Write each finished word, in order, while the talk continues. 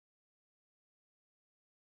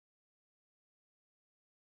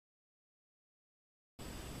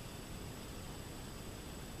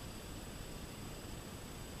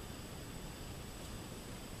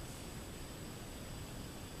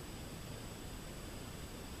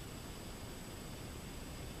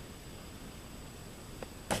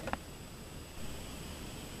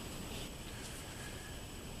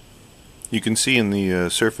You can see in the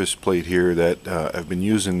surface plate here that I've been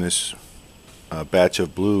using this batch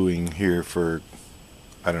of bluing here for,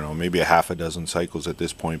 I don't know, maybe a half a dozen cycles at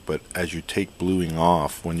this point, but as you take bluing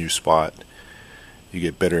off when you spot, you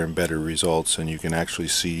get better and better results, and you can actually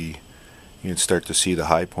see, you can start to see the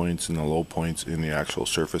high points and the low points in the actual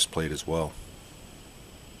surface plate as well.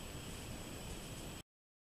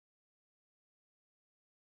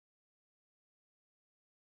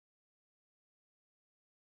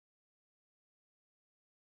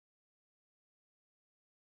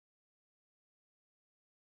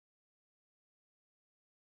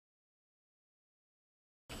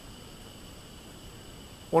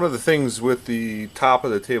 One of the things with the top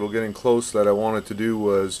of the table getting close that I wanted to do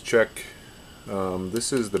was check,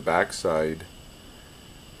 this is the back side,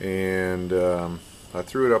 and I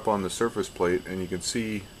threw it up on the surface plate, and you can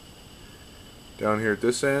see down here at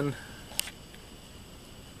this end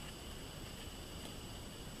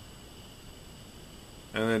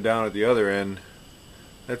and then down at the other end,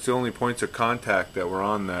 that's the only points of contact that were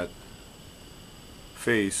on that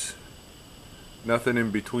face, nothing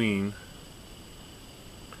in between.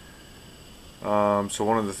 So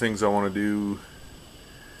one of the things I want to do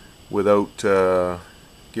without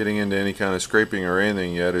getting into any kind of scraping or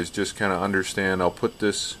anything yet is just kind of understand. I'll put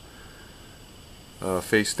this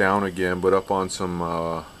face down again, but up on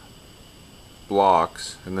some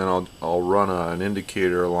blocks, and then I'll run an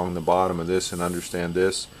indicator along the bottom of this and understand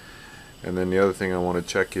this. And then the other thing I want to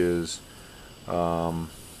check is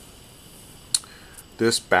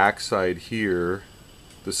this back side here.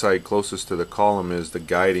 The side closest to the column is the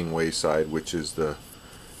guiding way side, which is the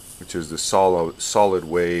solid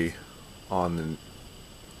way on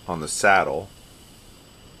the saddle,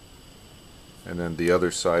 and then the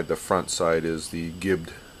other side, the front side, is the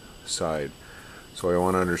gibbed side. So I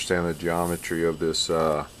want to understand the geometry of this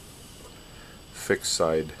fixed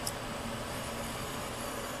side.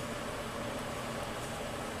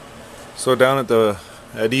 So down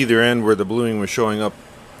at either end where the bluing was showing up,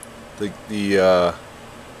 the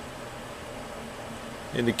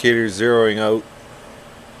indicator zeroing out,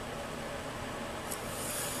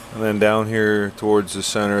 and then down here towards the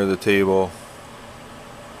center of the table,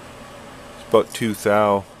 it's about 2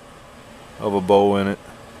 thou of a bow in it.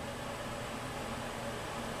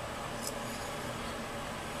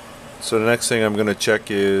 So the next thing I'm going to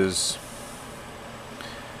check is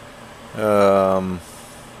I'm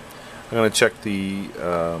going to check the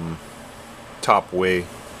top way.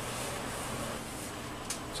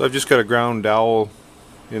 So I've just got a ground dowel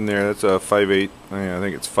in there. That's a 5/8, I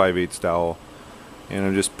think it's 5/8 dowel, and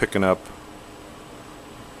I'm just picking up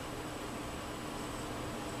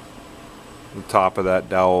the top of that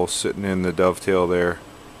dowel sitting in the dovetail there.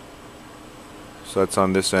 So that's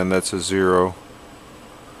on this end, that's a 0.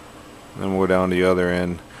 And then we'll go down to the other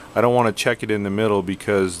end. I don't want to check it in the middle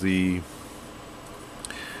because the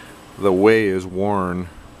way is worn.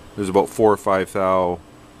 There's about 4 or 5 thou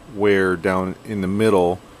wear down in the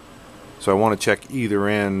middle. So I want to check either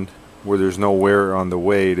end where there's no wear on the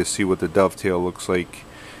way to see what the dovetail looks like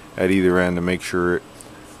at either end, to make sure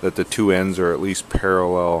that the two ends are at least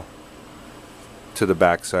parallel to the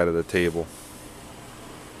back side of the table.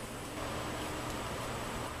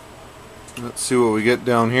 Let's see what we get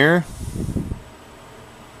down here.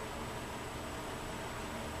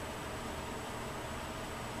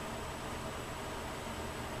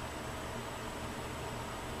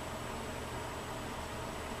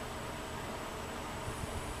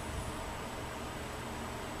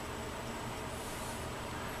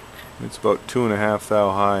 It's about 2.5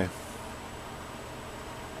 thou high.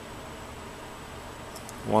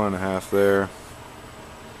 1.5 there.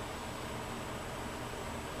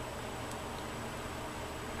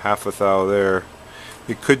 Half a thou there.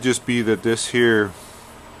 It could just be that this here,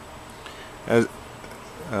 as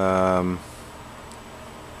the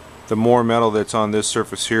more metal that's on this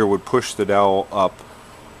surface here would push the dowel up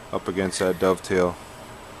against that dovetail.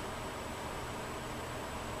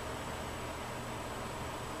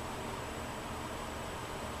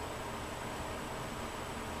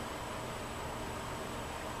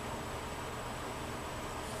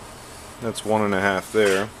 That's 1.5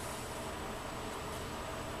 there.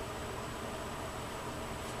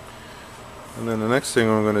 And then the next thing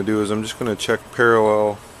I'm going to do is I'm just going to check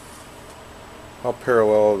how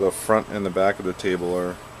parallel the front and the back of the table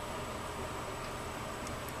are.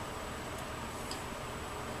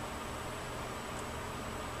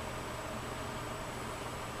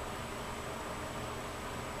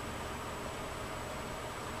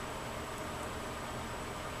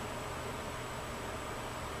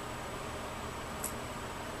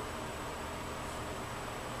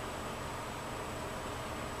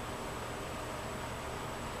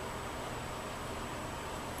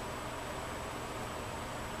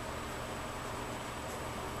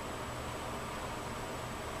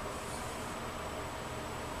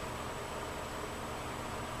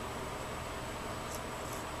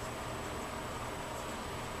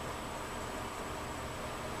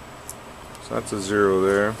 So that's a 0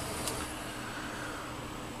 there.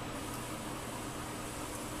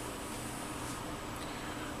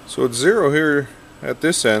 So it's 0 here at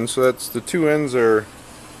this end, so that's the two ends are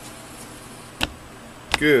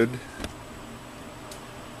good.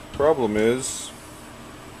 Problem is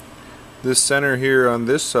this center here on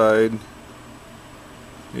this side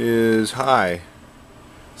is high,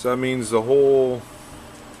 so that means the whole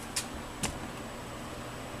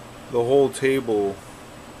table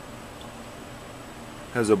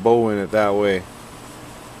has a bow in it that way.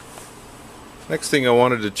 Next thing I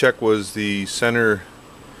wanted to check was the center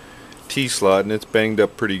T-slot, and it's banged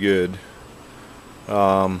up pretty good.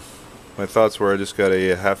 My thoughts were I just got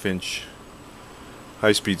a 1/2 inch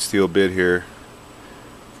high-speed steel bit here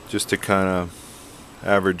just to kind of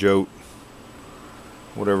average out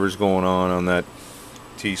whatever's going on that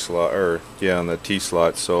T-slot, or yeah, on the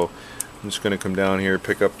T-slot. So I'm just going to come down here,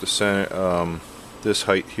 pick up the center, this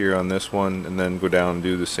height here on this one, and then go down and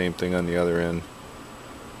do the same thing on the other end.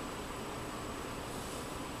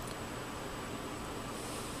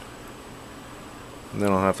 And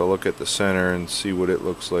then I'll have to look at the center and see what it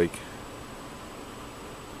looks like.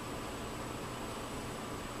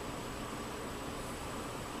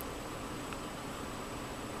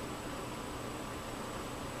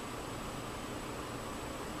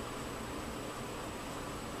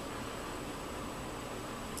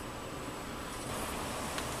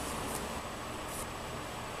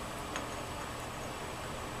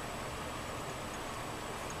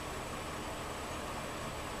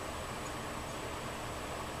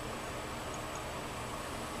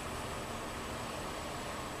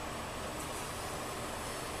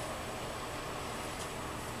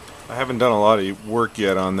 I haven't done a lot of work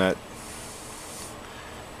yet on that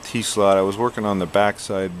T-slot. I was working on the back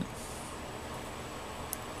side,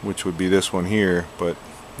 which would be this one here, but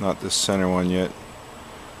not this center one yet.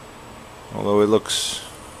 Although it looks,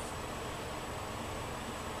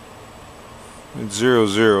 it's 0,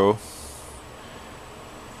 0.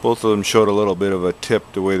 Both of them showed a little bit of a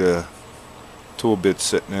tip the way the tool bit's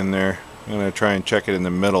sitting in there. I'm going to try and check it in the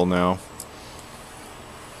middle now.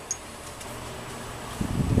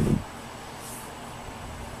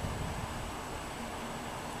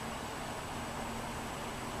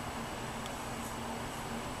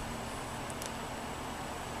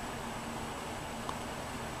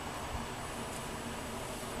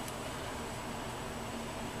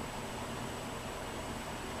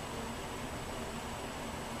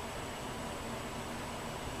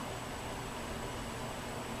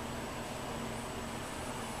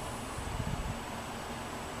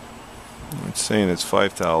 It's saying it's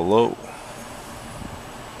 5 thou low.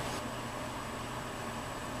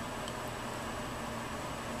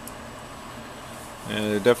 And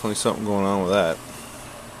there's definitely something going on with that.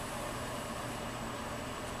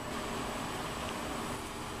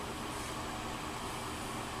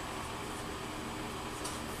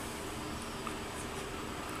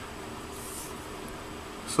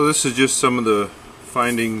 So this is just some of the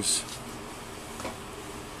findings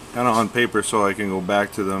kind of on paper, so I can go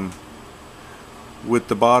back to them. With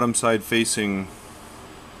the bottom side facing,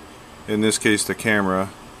 in this case, the camera,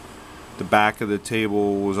 the back of the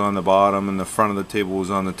table was on the bottom and the front of the table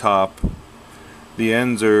was on the top. The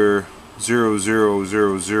ends are 0, 0,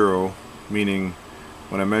 0, 0, meaning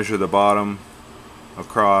when I measure the bottom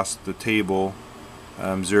across the table,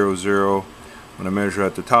 I'm 0, 0. When I measure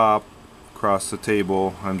at the top across the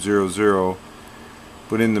table, I'm 0, 0.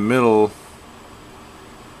 But in the middle,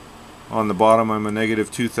 on the bottom I'm a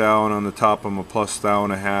 -2 thou, and on the top I'm a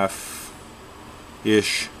 +1.5 thou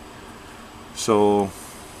ish. So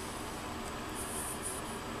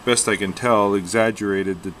best I can tell,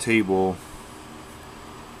 exaggerated the table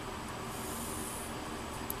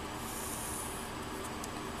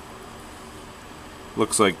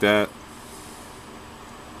looks like that.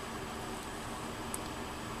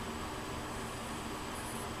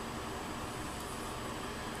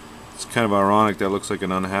 It's kind of ironic that looks like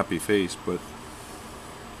an unhappy face, but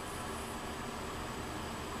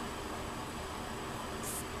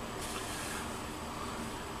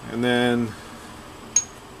and then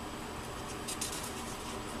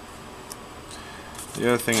the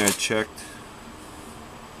other thing I checked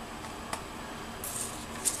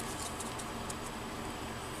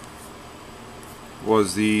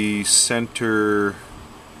was the center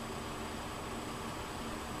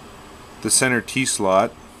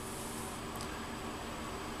T-slot.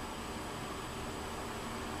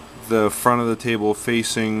 The front of the table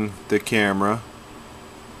facing the camera,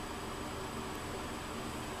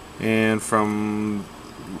 and from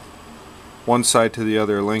one side to the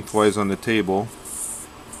other lengthwise on the table,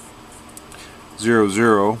 0,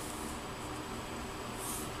 0.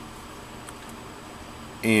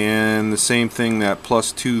 and the same thing, that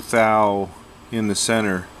 +2 thou in the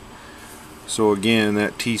center. So again,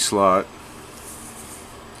 that T-slot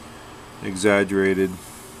exaggerated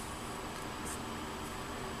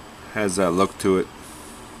has that look to it.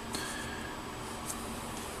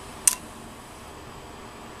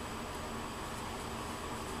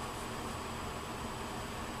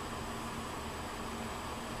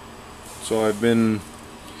 So I've been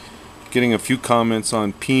getting a few comments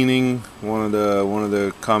on peening. One of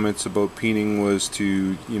the comments about peening was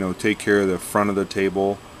to, you know, take care of the front of the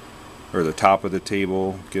table or the top of the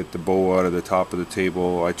table, get the bow out of the top of the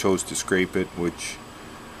table. I chose to scrape it, which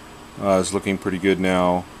is looking pretty good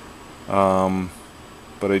now.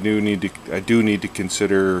 But I do need to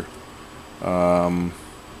consider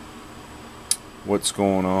what's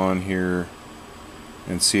going on here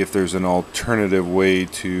and see if there's an alternative way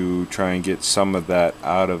to try and get some of that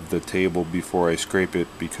out of the table before I scrape it,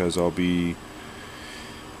 because I'll be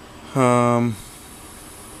on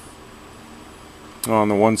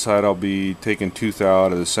the one side I'll be taking 2 thou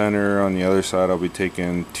out of the center, on the other side I'll be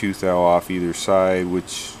taking 2 thou off either side,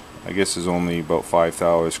 which I guess is only about 5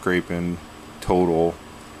 thou of scraping total.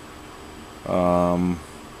 But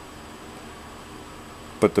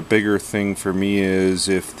the bigger thing for me is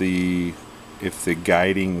if the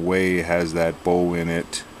guiding way has that bow in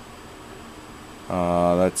it.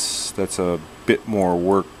 That's a bit more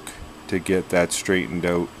work to get that straightened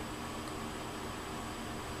out.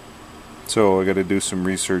 So I got to do some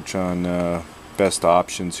research on best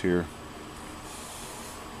options here.